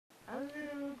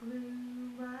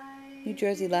New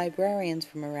Jersey librarians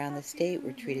from around the state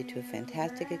were treated to a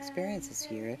fantastic experience this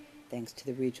year thanks to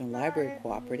the regional library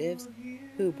cooperatives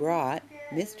who brought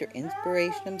Mr.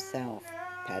 Inspiration himself,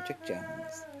 Patrick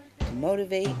Jones, to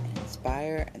motivate and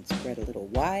inspire and spread a little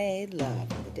YA love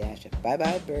with a dash of Bye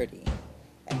Bye Birdie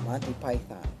and Monty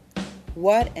Python.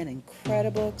 What an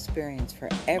incredible experience for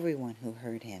everyone who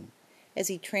heard him, as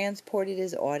he transported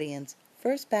his audience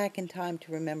first back in time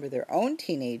to remember their own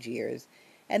teenage years,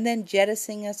 and then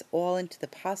jettisoning us all into the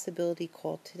possibility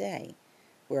called today,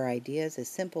 where ideas as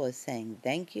simple as saying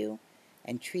thank you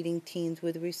and treating teens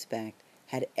with respect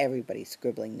had everybody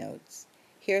scribbling notes.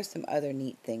 Here's some other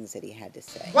neat things that he had to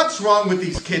say. What's wrong with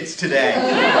these kids today?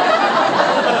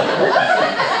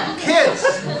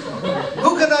 Kids!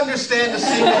 Who can understand a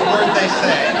single word they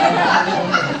say?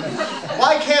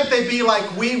 Why can't they be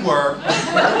like we were?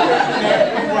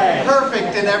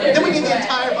 Perfect in everything. Then we need the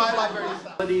entire library.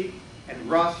 Melody and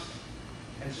Russ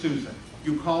and Susan.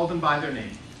 You call them by their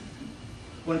names.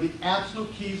 One of the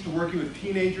absolute keys to working with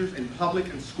teenagers in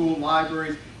public and school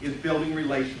libraries is building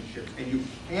relationships. And you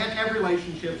can't have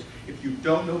relationships if you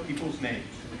don't know people's names.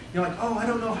 You're like, oh, I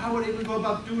don't know, how would I even go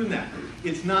about doing that?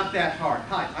 It's not that hard.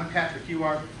 Hi, I'm Patrick, you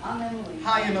are? I'm Emily.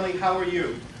 Hi, Emily, how are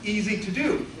you? Easy to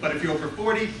do, but if you're over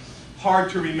 40,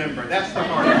 hard to remember. That's the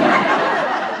hard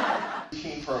part.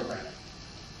 Teen programming.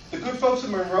 The good folks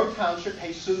of Monroe Township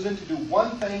pay Susan to do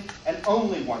one thing and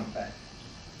only one thing: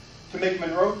 to make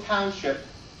Monroe Township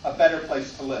a better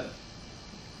place to live.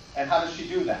 And how does she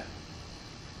do that?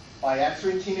 By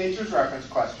answering teenagers' reference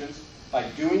questions, by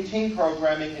doing teen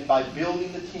programming, and by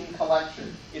building the teen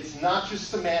collection. It's not just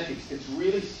semantics. It's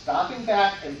really stopping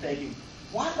back and thinking,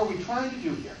 what are we trying to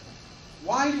do here?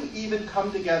 Why do we even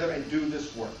come together and do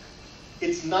this work?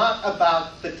 It's not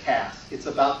about the task. It's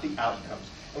about the outcomes.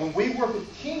 And when we work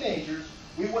with teenagers,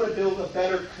 we want to build a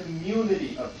better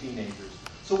community of teenagers.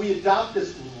 So we adopt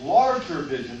this larger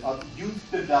vision of youth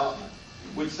development,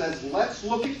 which says, let's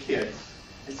look at kids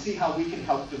and see how we can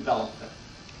help develop them.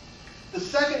 The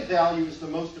second value is the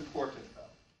most important,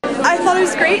 though. I thought it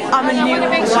was great. I'm a new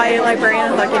YA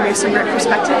librarian. That gave me some great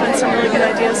perspective and some really good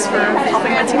ideas for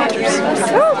helping my teenagers.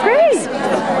 Oh, great!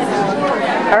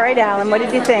 All right, Alan, what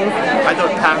did you think? I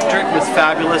thought Patrick was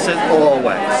fabulous as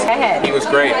always. Ahead. He was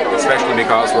great, especially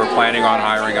because we're planning on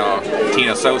hiring a teen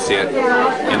associate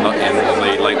in the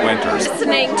late winters.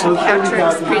 Listening to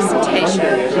Patrick's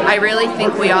presentation, I really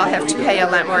think we all have to pay a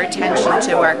lot more attention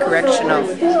to our correctional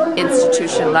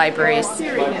institution libraries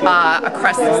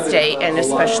across the state, and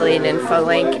especially in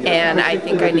InfoLink, and I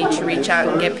think I need to reach out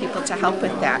and get people to help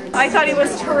with that. I thought he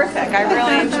was terrific. I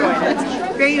really enjoyed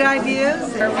it. Great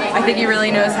ideas. I think he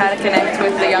really knows how to connect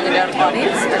with the young adult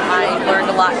audience, and I learned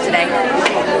a lot today.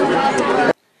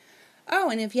 Oh,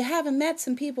 and if you haven't met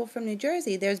some people from New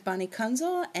Jersey, there's Bonnie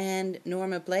Kunzel and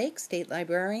Norma Blake, state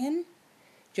librarian,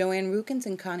 Joanne Rukins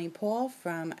and Connie Paul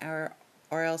from our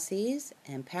RLCs,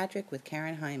 and Patrick with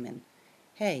Karen Hyman.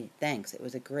 Hey, thanks. It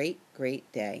was a great,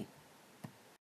 great day.